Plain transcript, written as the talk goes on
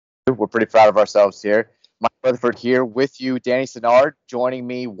We're pretty proud of ourselves here. Mike Rutherford here with you, Danny Sinnard, joining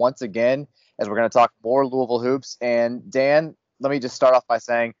me once again as we're going to talk more Louisville hoops. And Dan, let me just start off by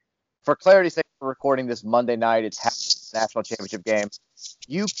saying, for clarity's sake, we're recording this Monday night. It's half the national championship game.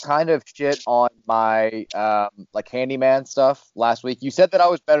 You kind of shit on my handyman stuff last week. You said that I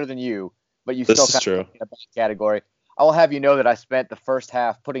was better than you, but you still kind of in a bad category. I will have you know that I spent the first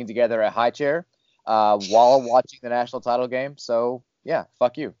half putting together a high chair while watching the national title game. So yeah,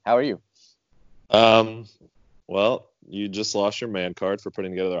 fuck you. How are you? Well, you just lost your man card for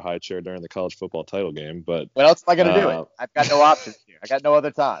putting together a high chair during the college football title game, but what else am I going to do it? I've got no options here. I got no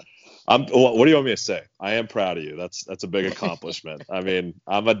other time. What do you want me to say? I am proud of you. That's a big accomplishment. I mean,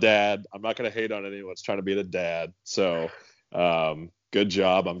 I'm a dad. I'm not going to hate on anyone that's trying to be a dad. So, good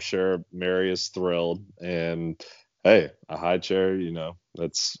job. I'm sure Mary is thrilled. And hey, a high chair,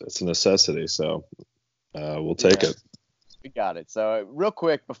 it's a necessity. So, we'll take it. We got it. So real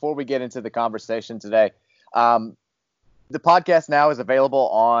quick, before we get into the conversation today, the podcast now is available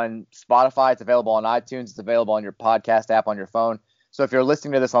on Spotify. It's available on iTunes. It's available on your podcast app on your phone. So if you're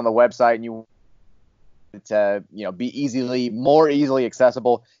listening to this on the website and you want to, be more easily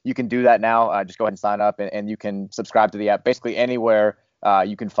accessible, you can do that now. Just go ahead and sign up and you can subscribe to the app basically anywhere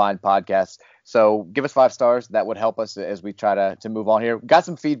you can find podcasts. So give us 5 stars. That would help us as we try to move on here. Got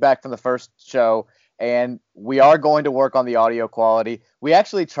some feedback from the first show. And we are going to work on the audio quality. We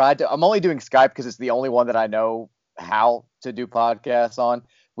actually I'm only doing Skype because it's the only one that I know how to do podcasts on.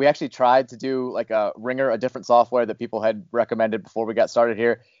 We actually tried to do like a Ringer, a different software that people had recommended before we got started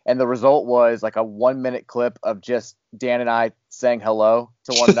here. And the result was like a 1-minute clip of just Dan and I saying hello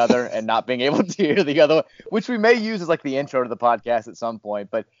to one another and not being able to hear the other one, which we may use as like the intro to the podcast at some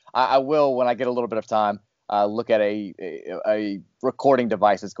point. But I will, when I get a little bit of time, look at a recording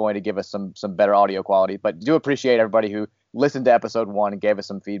device that's going to give us some better audio quality. But do appreciate everybody who listened to episode 1 and gave us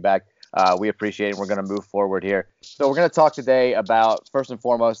some feedback. We appreciate it. We're going to move forward here. So we're going to talk today about, first and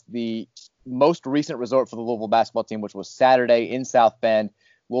foremost, the most recent result for the Louisville basketball team, which was Saturday in South Bend.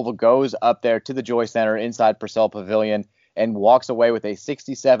 Louisville goes up there to the Joy Center inside Purcell Pavilion and walks away with a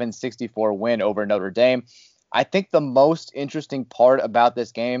 67-64 win over Notre Dame. I think the most interesting part about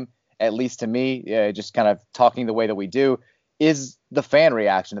this game, at least to me, just kind of talking the way that we do, is the fan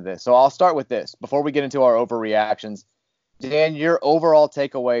reaction to this. So I'll start with this before we get into our overreactions. Dan, your overall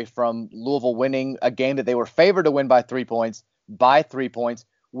takeaway from Louisville winning a game that they were favored to win by 3 points,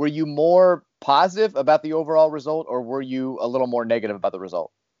 were you more positive about the overall result, or were you a little more negative about the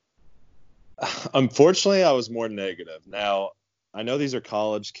result? Unfortunately, I was more negative. Now, I know these are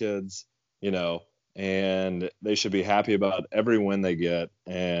college kids, and they should be happy about every win they get.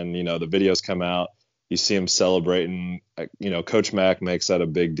 And, the videos come out, you see them celebrating. Coach Mack makes that a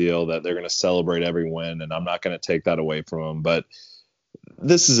big deal that they're going to celebrate every win, and I'm not going to take that away from them. But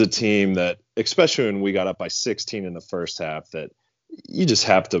this is a team that, especially when we got up by 16 in the first half, that you just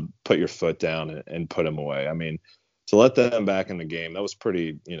have to put your foot down and put them away. I mean, to let them back in the game, that was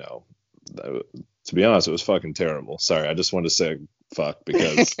pretty, to be honest, it was fucking terrible. Sorry, I just wanted to say fuck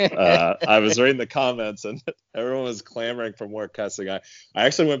because I was reading the comments and everyone was clamoring for more cussing. I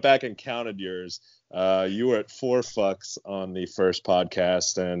actually went back and counted yours. You were at 4 fucks on the first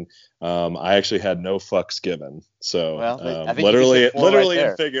podcast, and I actually had no fucks given. So I think literally right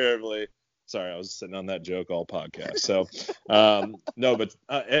and figuratively. Sorry, I was sitting on that joke all podcast. So no, but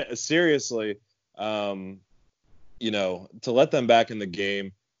seriously, to let them back in the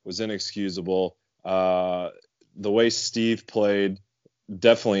game was inexcusable. The way Steve played,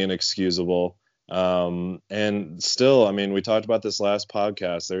 definitely inexcusable. And still, I mean, we talked about this last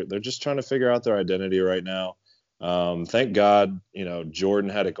podcast. They're just trying to figure out their identity right now. Thank God, Jordan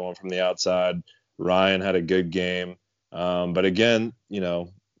had it going from the outside. Ryan had a good game. But again,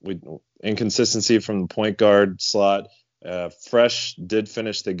 inconsistency from the point guard slot. Fresh did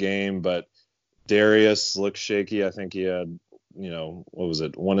finish the game, but Darius looked shaky. I think he had, what was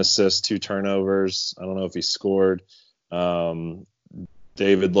it? 1 assist, 2 turnovers. I don't know if he scored.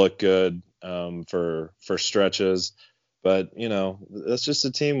 David looked good for stretches, but that's just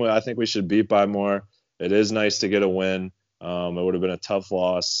a team where I think we should beat by more. It is nice to get a win. It would have been a tough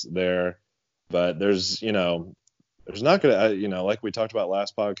loss there, but there's not going to, like we talked about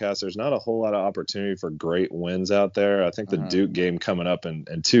last podcast, there's not a whole lot of opportunity for great wins out there. I think the Duke game coming up in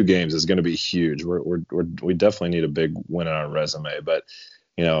 2 games is going to be huge. We definitely need a big win on our resume, but,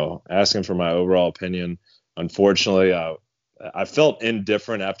 asking for my overall opinion, unfortunately, I felt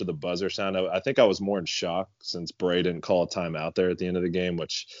indifferent after the buzzer sound. I think I was more in shock since Bray didn't call a timeout there at the end of the game,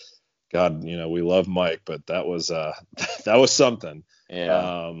 which, God, we love Mike, but that was something.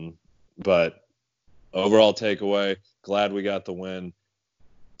 Yeah. But overall takeaway, glad we got the win.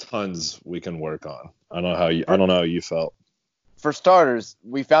 tons we can work on. I don't know how you felt. For starters,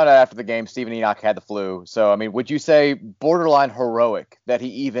 we found out after the game Steven Enoch had the flu. So, I mean, would you say borderline heroic that he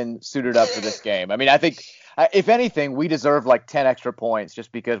even suited up for this game? I mean, I think, if anything, we deserve like 10 extra points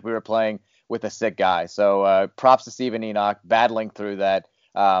just because we were playing with a sick guy. So props to Steven Enoch battling through that.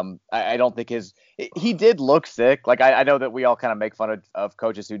 I don't think he did look sick. Like, I know that we all kind of make fun of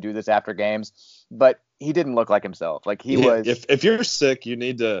coaches who do this after games, but he didn't look like himself. Like, he was. If you're sick, you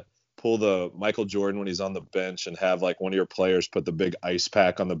need to pull the Michael Jordan when he's on the bench and have like one of your players put the big ice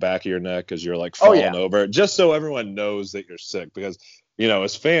pack on the back of your neck as you're like falling over, just so everyone knows that you're sick. Because,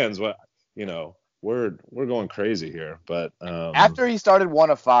 as fans, we're going crazy here. But after he started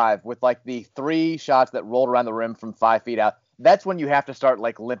 1 of 5 with like the 3 shots that rolled around the rim from 5 feet out, that's when you have to start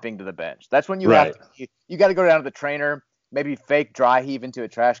like limping to the bench. That's when you have to, you got to go down to the trainer, maybe fake dry heave into a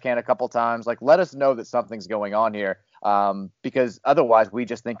trash can a couple times. Like, let us know that something's going on here. Because otherwise we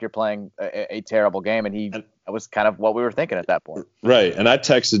just think you're playing a terrible game, and that was kind of what we were thinking at that point. Right. And I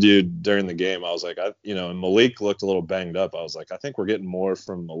texted you during the game. I was like, and Malik looked a little banged up. I was like, I think we're getting more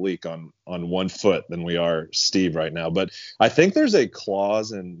from Malik on 1 foot than we are Steve right now. But I think there's a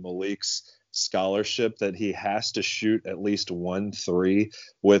clause in Malik's scholarship that he has to shoot at least 1 3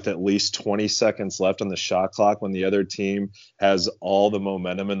 with at least 20 seconds left on the shot clock when the other team has all the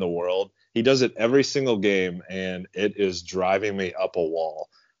momentum in the world. He does it every single game, and it is driving me up a wall.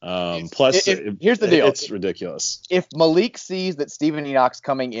 Plus, here's the deal. It's ridiculous. If Malik sees that Steven Enoch's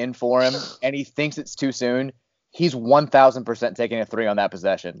coming in for him and he thinks it's too soon, he's 1,000% taking a 3 on that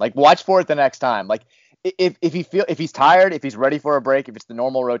possession. Like, watch for it the next time. Like, if he's tired, if he's ready for a break, if it's the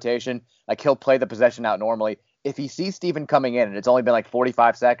normal rotation, like, he'll play the possession out normally. If he sees Steven coming in and it's only been like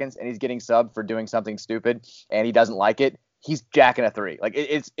 45 seconds and he's getting subbed for doing something stupid and he doesn't like it, he's jacking a 3. Like,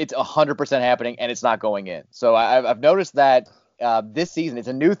 it's 100% happening, and it's not going in. So I've noticed that this season it's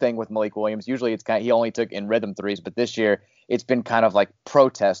a new thing with Malik Williams. Usually he only took in rhythm 3s, but this year it's been kind of like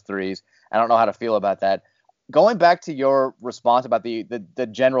protest 3s. I don't know how to feel about that. Going back to your response about the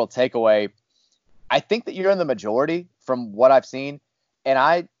general takeaway, I think that you're in the majority from what I've seen, and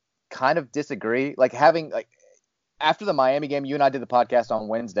I kind of disagree. Like, after the Miami game, you and I did the podcast on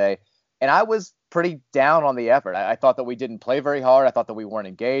Wednesday, and I was pretty down on the effort. I thought that we didn't play very hard. I thought that we weren't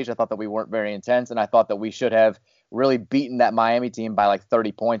engaged. I thought that we weren't very intense. And I thought that we should have really beaten that Miami team by like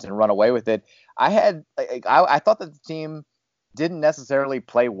 30 points and run away with it. I thought that the team didn't necessarily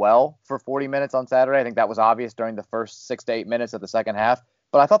play well for 40 minutes on Saturday. I think that was obvious during the first 6 to 8 minutes of the second half.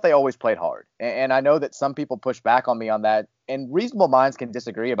 But I thought they always played hard. And I know that some people push back on me on that. And reasonable minds can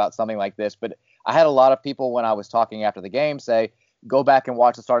disagree about something like this. But I had a lot of people when I was talking after the game say, go back and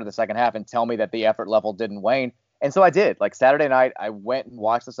watch the start of the second half and tell me that the effort level didn't wane. And so I did. Like, Saturday night, I went and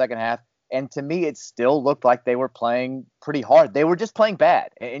watched the second half. And to me, it still looked like they were playing pretty hard. They were just playing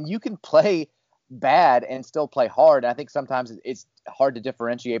bad. And you can play bad and still play hard. And I think sometimes it's hard to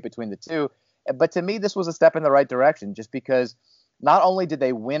differentiate between the two. But to me, this was a step in the right direction, just because not only did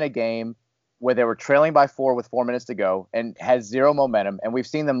they win a game where they were trailing by 4 with 4 minutes to go and had zero momentum, and we've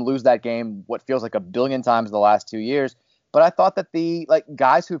seen them lose that game what feels like a billion times in the last 2 years, but I thought that the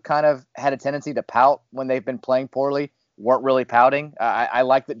guys who kind of had a tendency to pout when they've been playing poorly weren't really pouting. I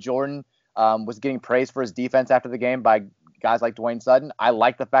like that Jordan was getting praised for his defense after the game by guys like Dwayne Sutton. I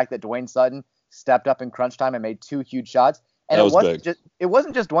like the fact that Dwayne Sutton stepped up in crunch time and made 2 huge shots. And it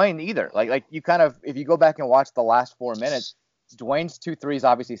wasn't just Dwayne either. Like you kind of, if you go back and watch the last 4 minutes, Dwayne's 2 threes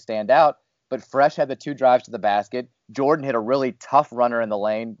obviously stand out, but Fresh had the 2 drives to the basket. Jordan hit a really tough runner in the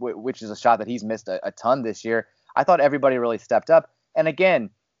lane, which is a shot that he's missed a ton this year. I thought everybody really stepped up. And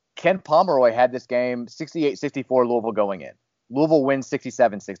again, Ken Pomeroy had this game 68-64 Louisville going in. Louisville wins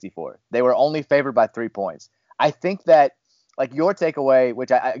 67-64. They were only favored by 3 points. I think that, like, your takeaway,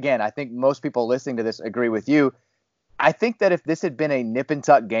 which I think most people listening to this agree with you, I think that if this had been a nip and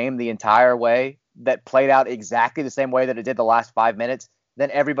tuck game the entire way that played out exactly the same way that it did the last 5 minutes, then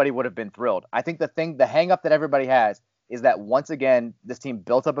everybody would have been thrilled. I think the hang up that everybody has is that once again, this team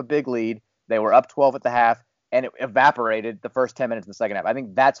built up a big lead. They were up 12 at the half, and it evaporated the first 10 minutes of the second half. I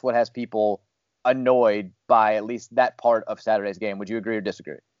think that's what has people annoyed by at least that part of Saturday's game. Would you agree or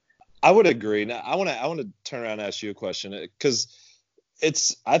disagree? I would agree. Now, I want to turn around and ask you a question, because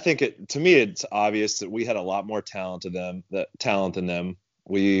to me, it's obvious that we had a lot more talent than them.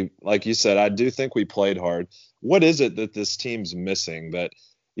 We, like you said, I do think we played hard. What is it that this team's missing that,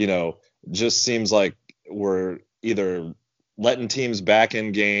 just seems like we're either letting teams back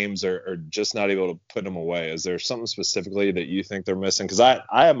in games or just not able to put them away? Is there something specifically that you think they're missing? Because I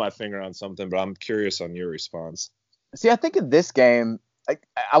have my finger on something, but I'm curious on your response. See, I think in this game,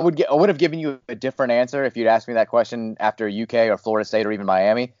 I would have given you a different answer if you'd asked me that question after UK or Florida State or even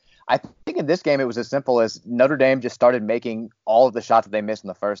Miami. I think in this game it was as simple as Notre Dame just started making all of the shots that they missed in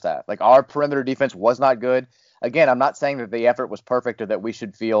the first half. Like our perimeter defense was not good. Again, I'm not saying that the effort was perfect or that we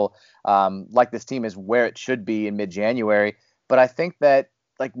should feel like this team is where it should be in mid-January, but I think that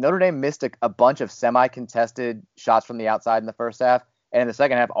like Notre Dame missed a bunch of semi-contested shots from the outside in the first half, and in the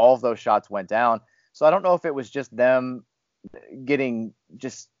second half, all of those shots went down. So I don't know if it was just them getting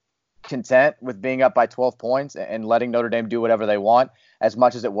just content with being up by 12 points and letting Notre Dame do whatever they want, as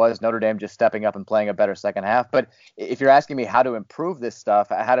much as it was Notre Dame just stepping up and playing a better second half. But if you're asking me how to improve this stuff,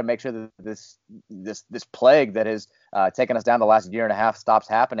 how to make sure that this plague that has taken us down the last year and a half stops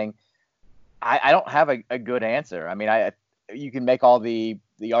happening, I don't have a good answer. I mean, you can make all the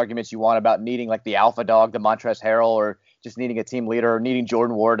arguments you want about needing like the alpha dog, the Montrezl Harrell, or just needing a team leader or needing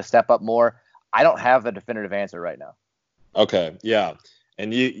Jordan Ward to step up more. I don't have a definitive answer right now. Okay, yeah.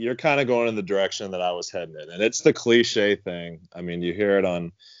 And you're kind of going in the direction that I was heading in. And it's the cliche thing. I mean, you hear it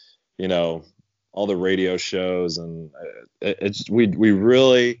on, all the radio shows, and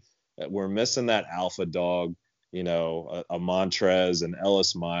we're missing that alpha dog, a Montrez and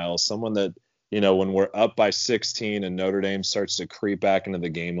Ellis Miles, someone that, when we're up by 16 and Notre Dame starts to creep back into the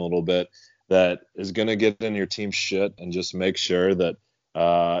game a little bit, that is going to get in your team's shit and just make sure that,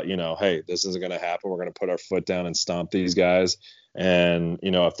 hey, this isn't going to happen. We're going to put our foot down and stomp these guys. And,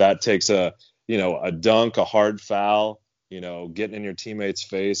 if that takes a dunk, a hard foul, getting in your teammate's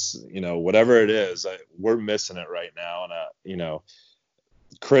face, whatever it is, we're missing it right now. And,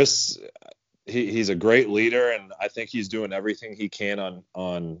 Chris, he's a great leader, and I think he's doing everything he can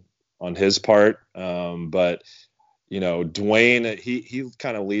on his part. But, Dwayne, he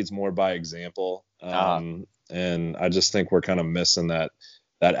kind of leads more by example. And I just think we're kind of missing that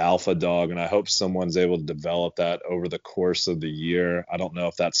alpha dog, and I hope someone's able to develop that over the course of the year. I don't know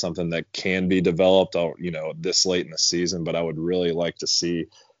if that's something that can be developed, this late in the season, but I would really like to see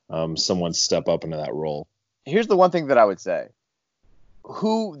someone step up into that role. Here's the one thing that I would say.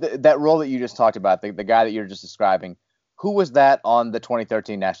 That role that you just talked about, the guy that you're just describing, who was that on the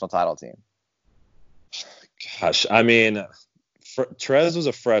 2013 national title team? Gosh, I mean, Trez was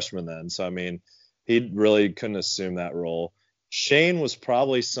a freshman then, so I mean, he really couldn't assume that role. Shane was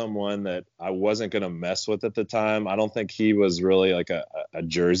probably someone that I wasn't going to mess with at the time. I don't think he was really like a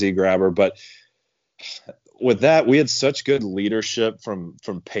jersey grabber, but with that, we had such good leadership from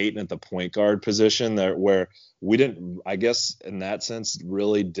Peyton at the point guard position there, where we didn't, I guess in that sense,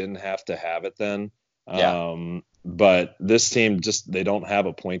 really didn't have to have it then. Yeah. But this team they don't have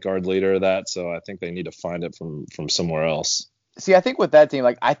a point guard leader of that. So I think they need to find it from somewhere else. See, I think with that team,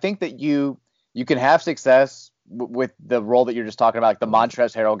 like, I think that you can have success with the role that you're just talking about, like the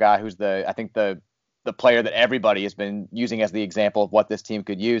Montrezl Harrell guy, who's I think the player that everybody has been using as the example of what this team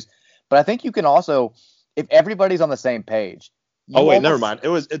could use. But I think you can also, if everybody's on the same page. Never mind.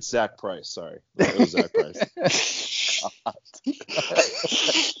 It's Zach Price. Sorry. It was Zach Price.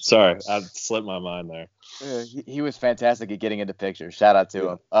 Sorry. I slipped my mind there. He was fantastic at getting into pictures. Shout out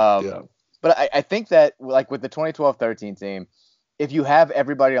to him. Yeah. But I think that like with the 2012-13 team, if you have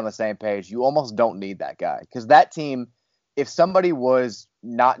everybody on the same page, you almost don't need that guy, because that team, if somebody was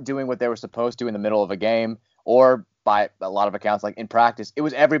not doing what they were supposed to in the middle of a game, or by a lot of accounts, like in practice, it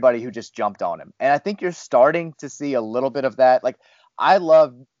was everybody who just jumped on him. And I think you're starting to see a little bit of that. Like, I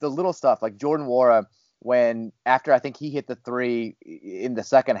love the little stuff, like Jordan Wara, when after I think he hit the three in the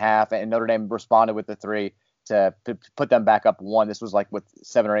second half and Notre Dame responded with the three to put them back up one. This was like with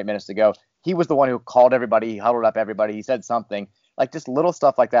 7 or 8 minutes to go. He was the one who called everybody. He huddled up everybody. He said something. Like, just little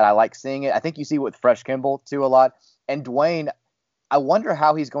stuff like that. I like seeing it. I think you see it with Fresh Kimball too a lot. And Dwayne, I wonder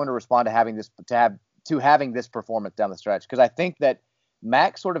how he's going to respond to having this performance down the stretch, because I think that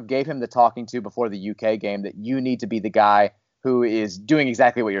Mac sort of gave him the talking to before the UK game, that you need to be the guy who is doing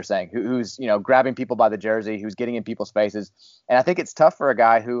exactly what you're saying, who's grabbing people by the jersey, who's getting in people's faces. And I think it's tough for a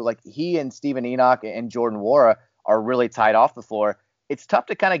guy who, like, he and Stephen Enoch and Jordan Wara are really tight off the floor. It's tough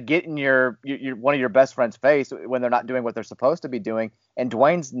to kind of get in your one of your best friend's face when they're not doing what they're supposed to be doing. And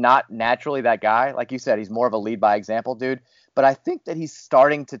Dwayne's not naturally that guy. Like you said, he's more of a lead by example dude. But I think that he's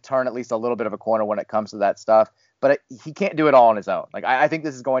starting to turn at least a little bit of a corner when it comes to that stuff. But he can't do it all on his own. Like, I think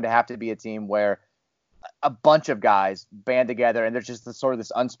this is going to have to be a team where a bunch of guys band together, and there's just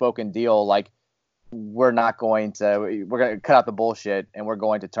this unspoken deal, like, we're going to cut out the bullshit and we're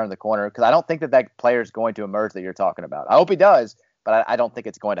going to turn the corner. Because I don't think that player is going to emerge that you're talking about. I hope he does, but I don't think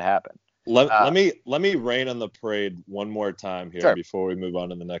it's going to happen. Let me rain on the parade one more time here, sure, before we move on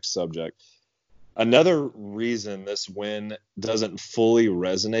to the next subject. Another reason this win doesn't fully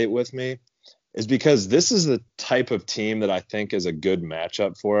resonate with me is because this is the type of team that I think is a good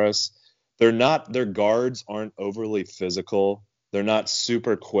matchup for us. Their guards aren't overly physical. They're not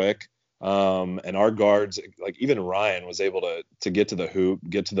super quick. And our guards, like even Ryan, was able to get to the hoop,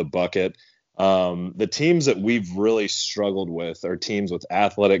 get to the bucket. The teams that we've really struggled with are teams with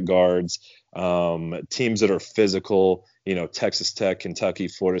athletic guards, teams that are physical. Texas Tech, Kentucky,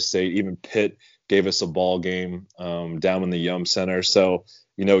 Florida State, even Pitt gave us a ball game down in the Yum Center. So,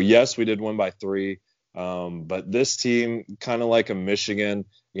 yes, we did win by 3. But this team, kind of like a Michigan,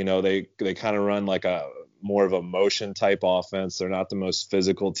 they kind of run like a more of a motion type offense. They're not the most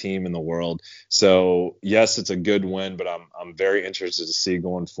physical team in the world. So yes, it's a good win, but I'm very interested to see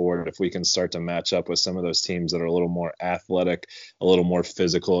going forward if we can start to match up with some of those teams that are a little more athletic, a little more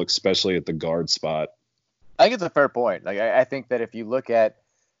physical, especially at the guard spot. I think it's a fair point. Like I think that if you look at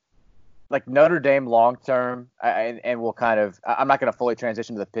like Notre Dame long term, and we'll I'm not going to fully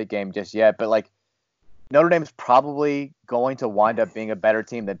transition to the Pitt game just yet, but like Notre Dame is probably going to wind up being a better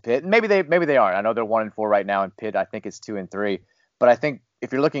team than Pitt. Maybe they aren't. I know they're 1-4 right now, and Pitt I think is 2-3. But I think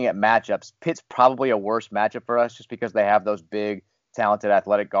if you're looking at matchups, Pitt's probably a worse matchup for us just because they have those big, talented,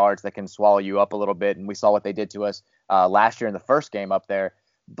 athletic guards that can swallow you up a little bit. And we saw what they did to us last year in the first game up there.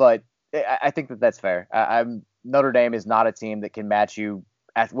 But I think that's fair. Notre Dame is not a team that can match you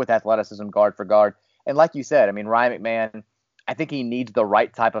with athleticism guard for guard. And like you said, I mean, Ryan McMahon, I think he needs the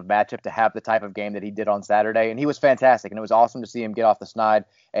right type of matchup to have the type of game that he did on Saturday. And he was fantastic. And it was awesome to see him get off the snide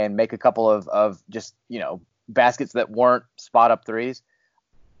and make a couple of just, baskets that weren't spot up threes.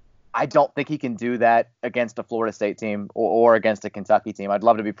 I don't think he can do that against a Florida State team or against a Kentucky team. I'd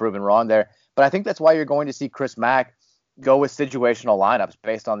love to be proven wrong there. But I think that's why you're going to see Chris Mack go with situational lineups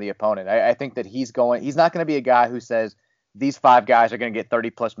based on the opponent. I think that he's not going to be a guy who says, these 5 guys are going to get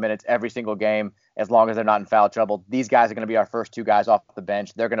 30-plus minutes every single game as long as they're not in foul trouble. These guys are going to be our first 2 guys off the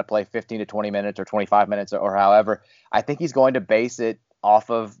bench. They're going to play 15 to 20 minutes or 25 minutes or however. I think he's going to base it off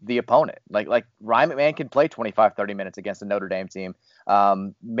of the opponent. Like Ryan McMahon can play 25, 30 minutes against a Notre Dame team.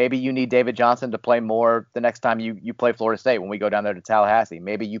 Maybe you need David Johnson to play more the next time you play Florida State when we go down there to Tallahassee.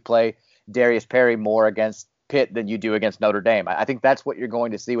 Maybe you play Darius Perry more against Pitt than you do against Notre Dame. I think that's what you're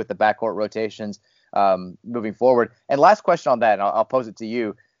going to see with the backcourt rotations moving forward. And last question on that, and I'll pose it to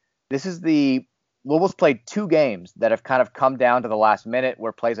you. Louisville's played 2 games that have kind of come down to the last minute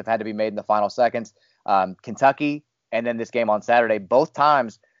where plays have had to be made in the final seconds. Kentucky and then this game on Saturday. Both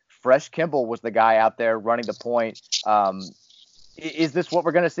times, Fresh Kimball was the guy out there running the point. Is this what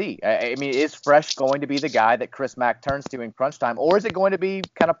we're going to see? I mean, is Fresh going to be the guy that Chris Mack turns to in crunch time, or is it going to be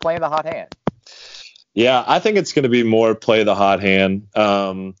kind of playing the hot hand? Yeah, I think it's going to be more play the hot hand.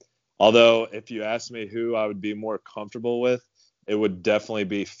 Although if you ask me who I would be more comfortable with, it would definitely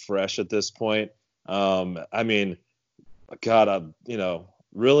be Fresh at this point. I mean, God, I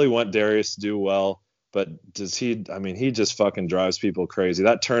really want Darius to do well, but he just fucking drives people crazy.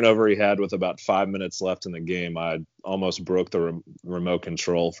 That turnover he had with about 5 minutes left in the game, I almost broke the remote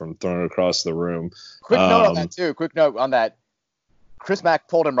control from throwing it across the room. Quick note on that too. Quick note on that. Chris Mack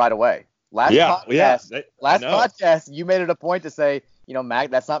pulled him right away. Last podcast, you made it a point to say,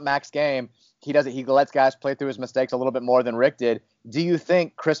 Mac, that's not Mac's game. He lets guys play through his mistakes a little bit more than Rick did. Do you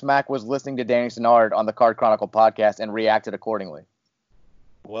think Chris Mack was listening to Danny Sennard on the Card Chronicle podcast and reacted accordingly?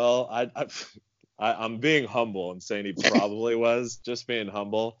 Well, I'm being humble and saying he probably was, just being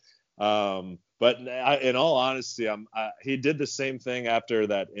humble. But in all honesty, he did the same thing after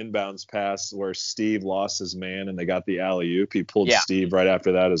that inbounds pass where Steve lost his man and they got the alley-oop. He pulled Steve right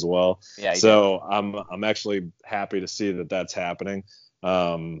after that as well. Yeah, so I'm actually happy to see that that's happening.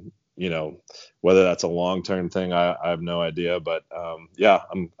 Whether that's a long-term thing, I have no idea. But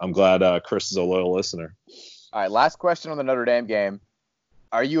I'm glad Chris is a loyal listener. All right, last question on the Notre Dame game.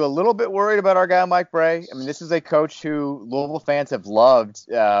 Are you a little bit worried about our guy, Mike Brey? I mean, this is a coach who Louisville fans have loved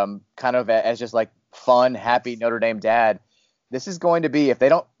kind of as just like fun, happy Notre Dame dad. This is going to be, if they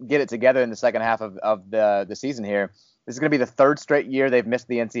don't get it together in the second half of the season here, this is going to be the 3rd straight year they've missed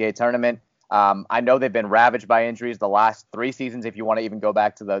the NCAA tournament. I know they've been ravaged by injuries the last 3 seasons, if you want to even go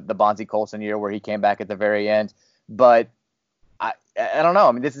back to the Bonzie Colson year where he came back at the very end. But I don't know.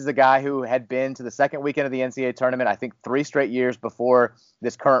 I mean, this is a guy who had been to the second weekend of the NCAA tournament, I think 3 straight years before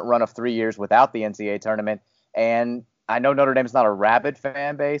this current run of 3 years without the NCAA tournament. And I know Notre Dame's not a rabid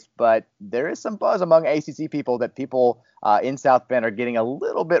fan base, but there is some buzz among ACC people that people in South Bend are getting a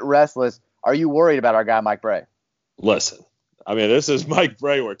little bit restless. Are you worried about our guy, Mike Brey? Listen, I mean, this is Mike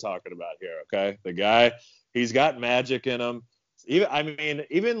Brey we're talking about here, okay? The guy, he's got magic in him.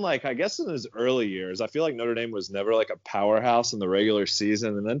 Even like, I guess in his early years, I feel like Notre Dame was never like a powerhouse in the regular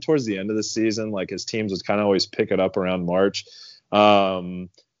season. And then towards the end of the season, like his teams would kind of always pick it up around March.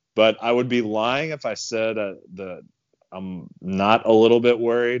 But I would be lying if I said that I'm not a little bit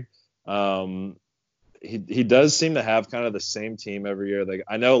worried. he does seem to have kind of the same team every year.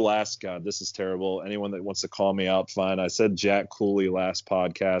 I know God, this is terrible. Anyone that wants to call me out, fine. I said Jack Cooley last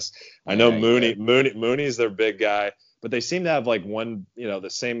podcast. I know Mooney's their big guy, but they seem to have like the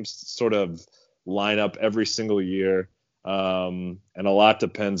same sort of lineup every single year. And a lot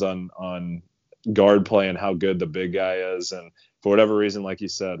depends on guard play and how good the big guy is. And for whatever reason, like you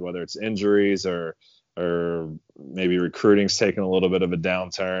said, whether it's injuries or maybe recruiting's taking a little bit of a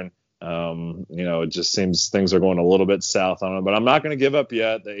downturn. It just seems things are going a little bit south on him, but I'm not going to give up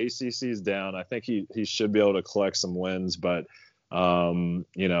yet. The ACC is down. I think he should be able to collect some wins, but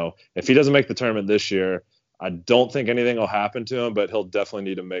if he doesn't make the tournament this year, I don't think anything will happen to him, but he'll definitely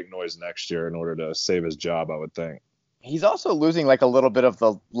need to make noise next year in order to save his job, I would think. He's also losing like a little bit of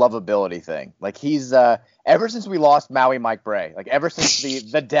the lovability thing. Like he's ever since we lost Maui Mike Brey, like ever since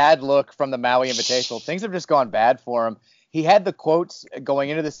the dad look from the Maui Invitational, things have just gone bad for him. He had the quotes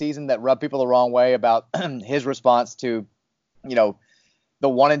going into the season that rubbed people the wrong way about his response to, the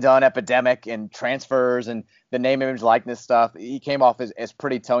one and done epidemic and transfers and the name, image, likeness stuff. He came off as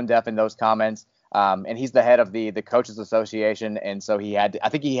pretty tone deaf in those comments. And he's the head of the Coaches Association. And so he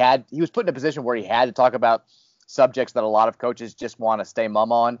was put in a position where he had to talk about subjects that a lot of coaches just want to stay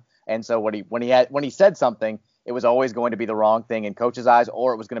mum on. And so when he said something, it was always going to be the wrong thing in coaches' eyes,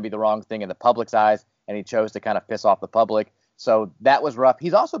 or it was going to be the wrong thing in the public's eyes. And he chose to kind of piss off the public. So that was rough.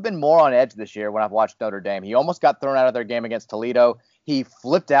 He's also been more on edge this year when I've watched Notre Dame. He almost got thrown out of their game against Toledo. He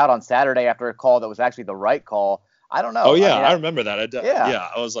flipped out on Saturday after a call that was actually the right call. I don't know. Oh, yeah, I remember that.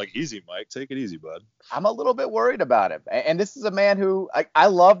 I was like, easy, Mike. Take it easy, bud. I'm a little bit worried about him. And this is a man who I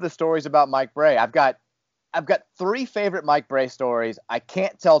love the stories about Mike Brey. I've got 3 favorite Mike Brey stories. I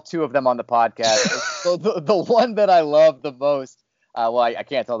can't tell 2 of them on the podcast. So the one that I love the most, I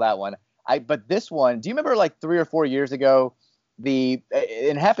can't tell that one. But this one, do you remember like 3 or 4 years ago,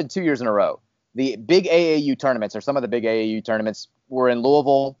 it happened 2 years in a row. The big AAU tournaments, or some of the big AAU tournaments, were in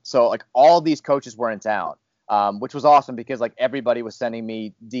Louisville. So like all these coaches were in town, which was awesome because like everybody was sending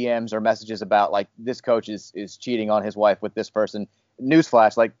me DMs or messages about like this coach is cheating on his wife with this person.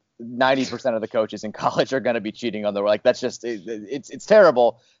 Newsflash, like 90% of the coaches in college are going to be cheating on like that's just it's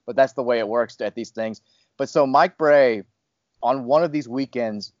terrible, but that's the way it works at these things. But so Mike Brey on one of these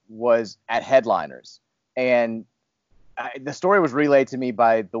weekends was at Headliners, and the story was relayed to me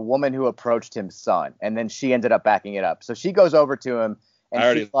by the woman who approached his son, and then she ended up backing it up. So she goes over to him, and I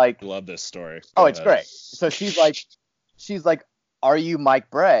already she's like, love this story. It's great. So she's like, "Are you Mike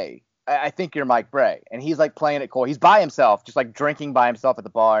Brey? I think you're Mike Brey." And he's like playing it cool. He's by himself, just like drinking by himself at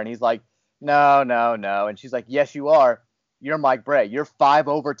the bar, and he's like, "No." And she's like, "Yes, you are. You're Mike Brey. You're 5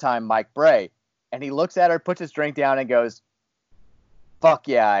 overtime Mike Brey." And he looks at her, puts his drink down, and goes, "Fuck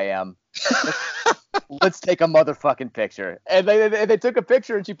yeah, I am. Let's take a motherfucking picture." And they took a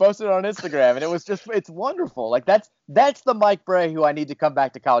picture, and she posted it on Instagram, and it's wonderful. Like that's the Mike Brey who I need to come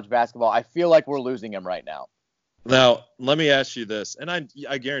back to college basketball. I feel like we're losing him right now. Now, let me ask you this, and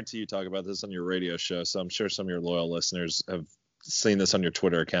I guarantee you talk about this on your radio show, so I'm sure some of your loyal listeners have seen this on your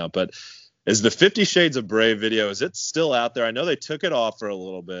Twitter account, but is the 50 Shades of Brey video, is it still out there? I know they took it off for a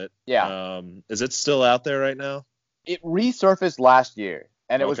little bit. Yeah. Is it still out there right now? It resurfaced last year,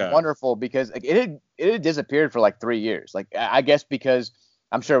 and it was wonderful because it had disappeared for like 3 years. Like I guess because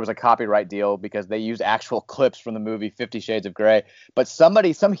I'm sure it was a copyright deal because they used actual clips from the movie 50 Shades of Grey, but some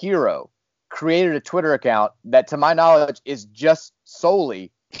hero created a Twitter account that, to my knowledge, is just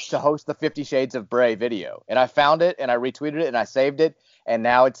solely to host the 50 Shades of Brey video. And I found it, and I retweeted it, and I saved it, and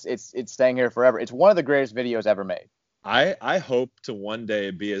now it's staying here forever. It's one of the greatest videos ever made. I hope to one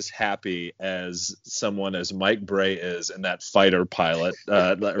day be as happy as someone as Mike Brey is in that fighter pilot,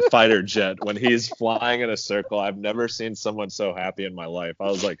 fighter jet when he's flying in a circle. I've never seen someone so happy in my life. I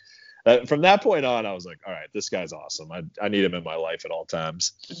was like, from that point on, I was like, all right, this guy's awesome. I need him in my life at all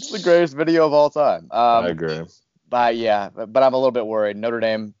times. It's the greatest video of all time. I agree. But I'm a little bit worried. Notre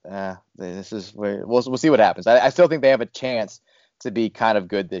Dame, we'll see what happens. I still think they have a chance to be kind of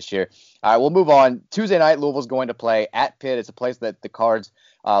good this year. All right, we'll move on. Tuesday night, Louisville's going to play at Pitt. It's a place that the Cards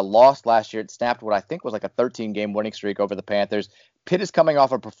lost last year. It snapped what I think was like a 13-game winning streak over the Panthers. Pitt is coming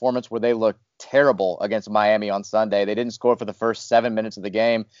off a performance where they looked terrible against Miami on Sunday. They didn't score for the first 7 minutes of the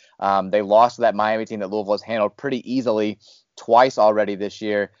game. They lost to that Miami team that Louisville has handled pretty easily twice already this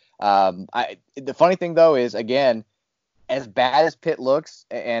year. The funny thing, though, is, again, as bad as Pitt looks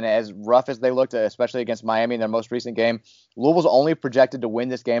and as rough as they looked, especially against Miami in their most recent game, Louisville's only projected to win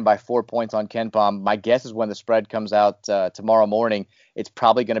this game by 4 points on KenPom. My guess is when the spread comes out tomorrow morning, it's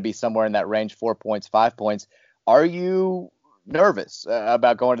probably going to be somewhere in that range, 4 points, 5 points. Are you nervous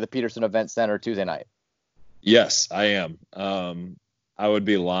about going to the Peterson Event Center Tuesday night? Yes, I am. I would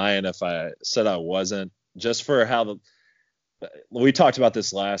be lying if I said I wasn't, just for how we talked about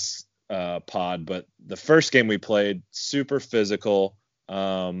this last pod, but the first game we played, super physical,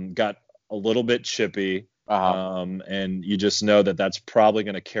 got a little bit chippy, and you just know that that's probably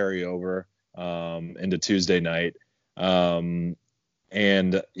going to carry over into Tuesday night. And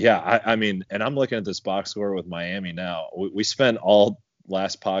yeah, I mean, and I'm looking at this box score with Miami now. We spent all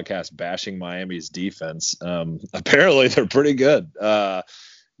last podcast bashing Miami's defense. Apparently they're pretty good,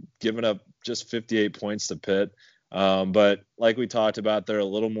 giving up just 58 points to Pitt. But like we talked about, they're a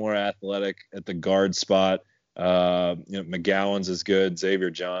little more athletic at the guard spot. McGowan's is good. Xavier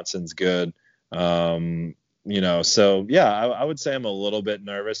Johnson's good. So yeah, I would say I'm a little bit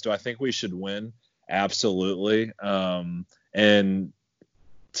nervous. Do I think we should win? Absolutely. And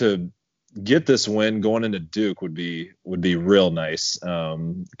to get this win going into Duke would be real nice,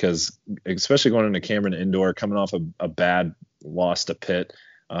 because especially going into Cameron Indoor, coming off a bad loss to Pitt,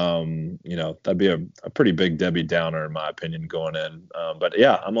 that'd be a pretty big Debbie Downer in my opinion going in. But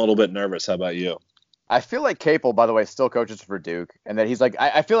yeah, I'm a little bit nervous. How about you? I feel like Capel, by the way, still coaches for Duke, and that he's like,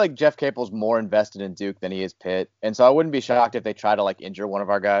 I feel like Jeff Capel's more invested in Duke than he is Pitt, and so I wouldn't be shocked if they try to like injure one of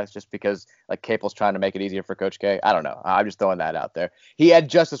our guys just because like Capel's trying to make it easier for Coach K. I don't know. I'm just throwing that out there. He had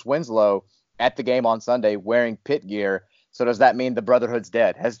Justice Winslow at the game on Sunday wearing Pitt gear. So does that mean the Brotherhood's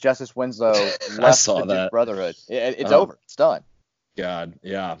dead? Has Justice Winslow left the Duke Brotherhood? It's over. It's done. God,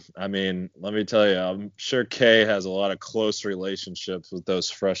 yeah. I mean, let me tell you, I'm sure Kay has a lot of close relationships with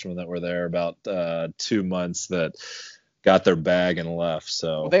those freshmen that were there about 2 months that got their bag and left.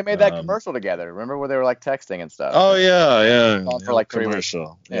 So they made that commercial together. Remember where they were like texting and stuff? Oh yeah. For like 3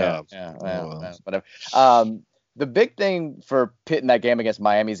 commercial. weeks. Yeah. Whatever. The big thing for Pitt in that game against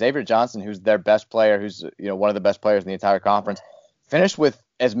Miami, Xavier Johnson, who's their best player, who's one of the best players in the entire conference, finished with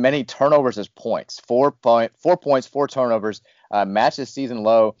as many turnovers as points. 4 points, 4 turnovers. Matched his season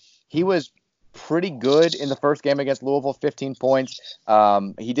low. He was pretty good in the first game against Louisville, 15 points.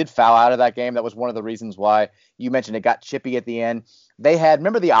 He did foul out of that game. That was one of the reasons why you mentioned it got chippy at the end. They had,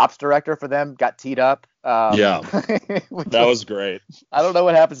 remember the ops director for them got teed up? That was great. I don't know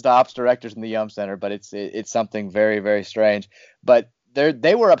what happens to ops directors in the Yum Center, but it's something very, very strange. But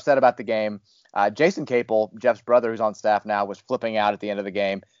they were upset about the game. Jason Capel, Jeff's brother, who's on staff now, was flipping out at the end of the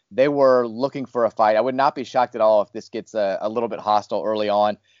game. They were looking for a fight. I would not be shocked at all if this gets a little bit hostile early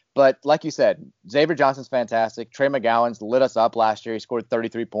on. But like you said, Xavier Johnson's fantastic. Trey McGowan's lit us up last year. He scored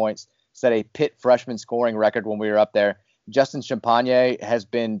 33 points, set a Pitt freshman scoring record when we were up there. Justin Champagne has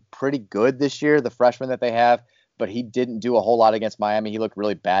been pretty good this year, the freshman that they have, but he didn't do a whole lot against Miami. He looked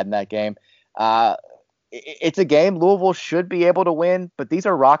really bad in that game. It's a game Louisville should be able to win, but these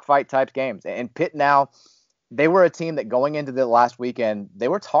are rock fight type games. And Pitt now, they were a team that going into the last weekend, they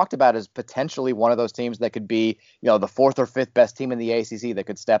were talked about as potentially one of those teams that could be, the 4th or 5th best team in the ACC that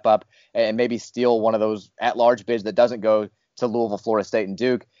could step up and maybe steal one of those at-large bids that doesn't go to Louisville, Florida State, and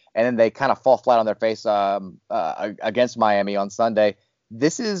Duke. And then they kind of fall flat on their face against Miami on Sunday.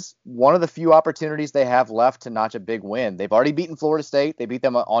 This is one of the few opportunities they have left to notch a big win. They've already beaten Florida State. They beat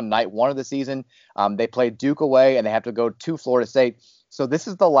them on night 1 of the season. They played Duke away, and they have to go to Florida State. So this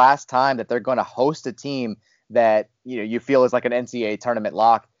is the last time that they're going to host a team that you feel is like an NCAA tournament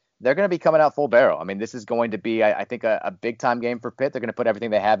lock. They're going to be coming out full barrel. I mean, this is going to be, I think, a big time game for Pitt. They're going to put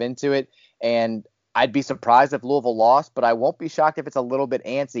everything they have into it, and I'd be surprised if Louisville lost, but I won't be shocked if it's a little bit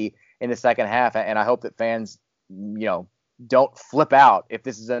antsy in the second half. And I hope that fans, don't flip out if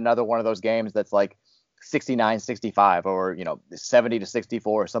this is another one of those games that's like 69-65 or 70-64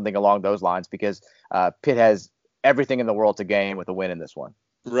 or something along those lines, because Pitt has everything in the world to gain with a win in this one.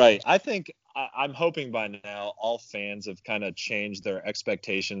 Right. I think I'm hoping by now all fans have kind of changed their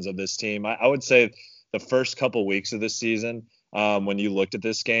expectations of this team. I would say the first couple weeks of this season, when you looked at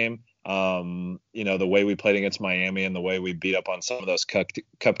this game, the way we played against Miami and the way we beat up on some of those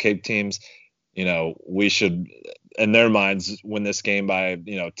cupcake teams, we should, in their minds, win this game by,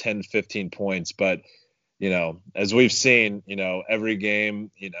 10, 15 points. But, as we've seen, every game,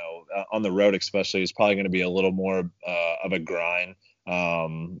 on the road especially, is probably going to be a little more of a grind.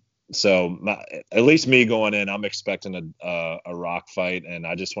 So at least me going in, I'm expecting a rock fight, and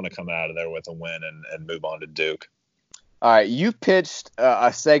I just want to come out of there with a win and move on to Duke. All right, you pitched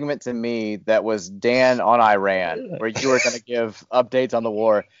a segment to me that was Dan on Iran, where you were going to give updates on the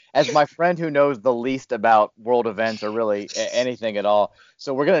war. As my friend who knows the least about world events or really anything at all,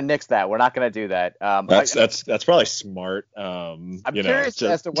 so we're going to nix that. We're not going to do that. That's probably smart. I'm curious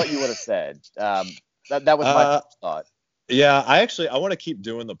as to what you would have said. That was my first thought. Yeah, I want to keep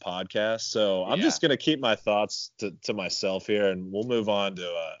doing the podcast, so I'm just going to keep my thoughts to myself here, and we'll move on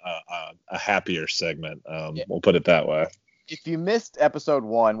to a happier segment. We'll put it that way. if you missed episode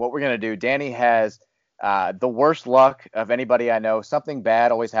 1, what we're going to do, Danny has the worst luck of anybody I know. Something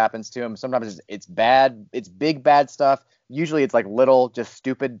bad always happens to him. Sometimes it's bad. It's big bad stuff. Usually it's like little, just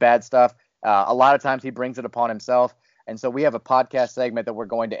stupid bad stuff. A lot of times he brings it upon himself. And so we have a podcast segment that we're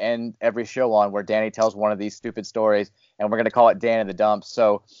going to end every show on where Danny tells one of these stupid stories, and we're going to call it Dan in the Dumps.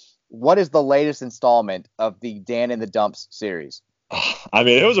 So what is the latest installment of the Dan in the Dumps series? I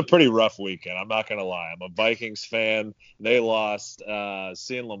mean, it was a pretty rough weekend. I'm not going to lie. I'm a Vikings fan. They lost,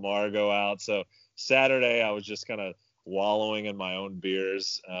 seeing Lamar go out. So Saturday, I was just kind of wallowing in my own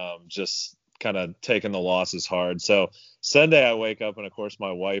beers, just kind of taking the losses hard. So Sunday, I wake up, and of course,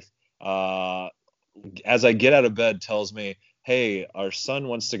 my wife, as I get out of bed, tells me, hey, our son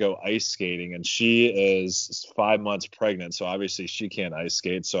wants to go ice skating, and she is 5 months pregnant, so obviously she can't ice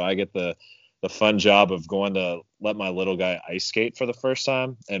skate. So I get the fun job of going to let my little guy ice skate for the first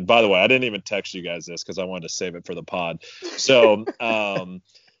time. And by the way, I didn't even text you guys this because I wanted to save it for the pod. So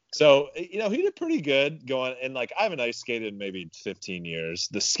so, he did pretty good going, and like I haven't ice skated in maybe 15 years.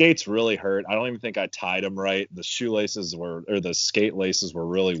 The skates really hurt. I don't even think I tied them right. The the skate laces were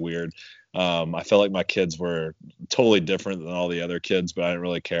really weird. I felt like my kids were totally different than all the other kids, but I didn't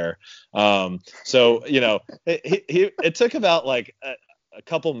really care. So, it took about like a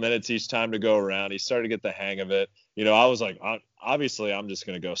couple minutes each time to go around. He started to get the hang of it. I was like, obviously I'm just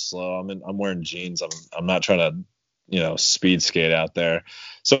going to go slow. I'm wearing jeans. I'm not trying to, speed skate out there.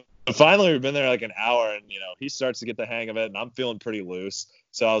 So finally we've been there like an hour, and he starts to get the hang of it, and I'm feeling pretty loose.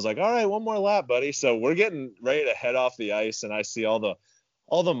 So I was like, all right, one more lap, buddy. So we're getting ready to head off the ice, and I see all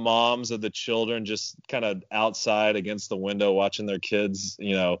the moms of the children just kind of outside against the window watching their kids,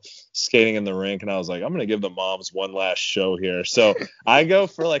 skating in the rink. And I was like, I'm going to give the moms one last show here. So I go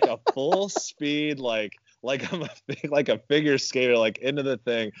for like a full speed, like I'm like a figure skater, like into the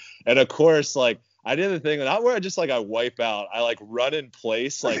thing. And of course, like I did the thing not where I wipe out. I like run in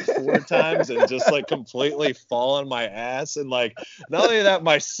place like 4 times and just like completely fall on my ass. And like, not only that,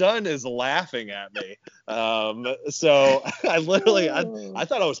 my son is laughing at me. So I literally, I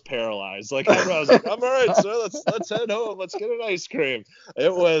thought I was paralyzed. Like I was like, I'm all right, sir, let's head home. Let's get an ice cream.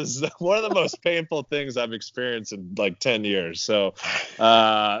 It was one of the most painful things I've experienced in like 10 years. So,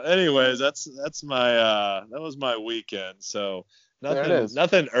 anyways, that was my weekend. So,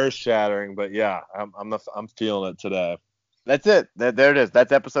 nothing earth-shattering, but yeah, I'm feeling it today. That's it. There it is.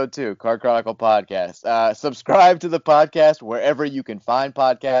 That's episode 2, Car Chronicle Podcast. Subscribe to the podcast wherever you can find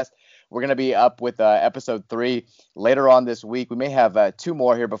podcasts. We're going to be up with episode 3 later on this week. We may have 2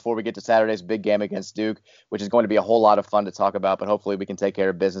 more here before we get to Saturday's big game against Duke, which is going to be a whole lot of fun to talk about, but hopefully we can take care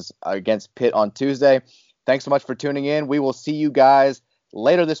of business against Pitt on Tuesday. Thanks so much for tuning in. We will see you guys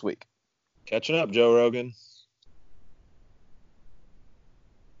later this week. Catching up, Joe Rogan.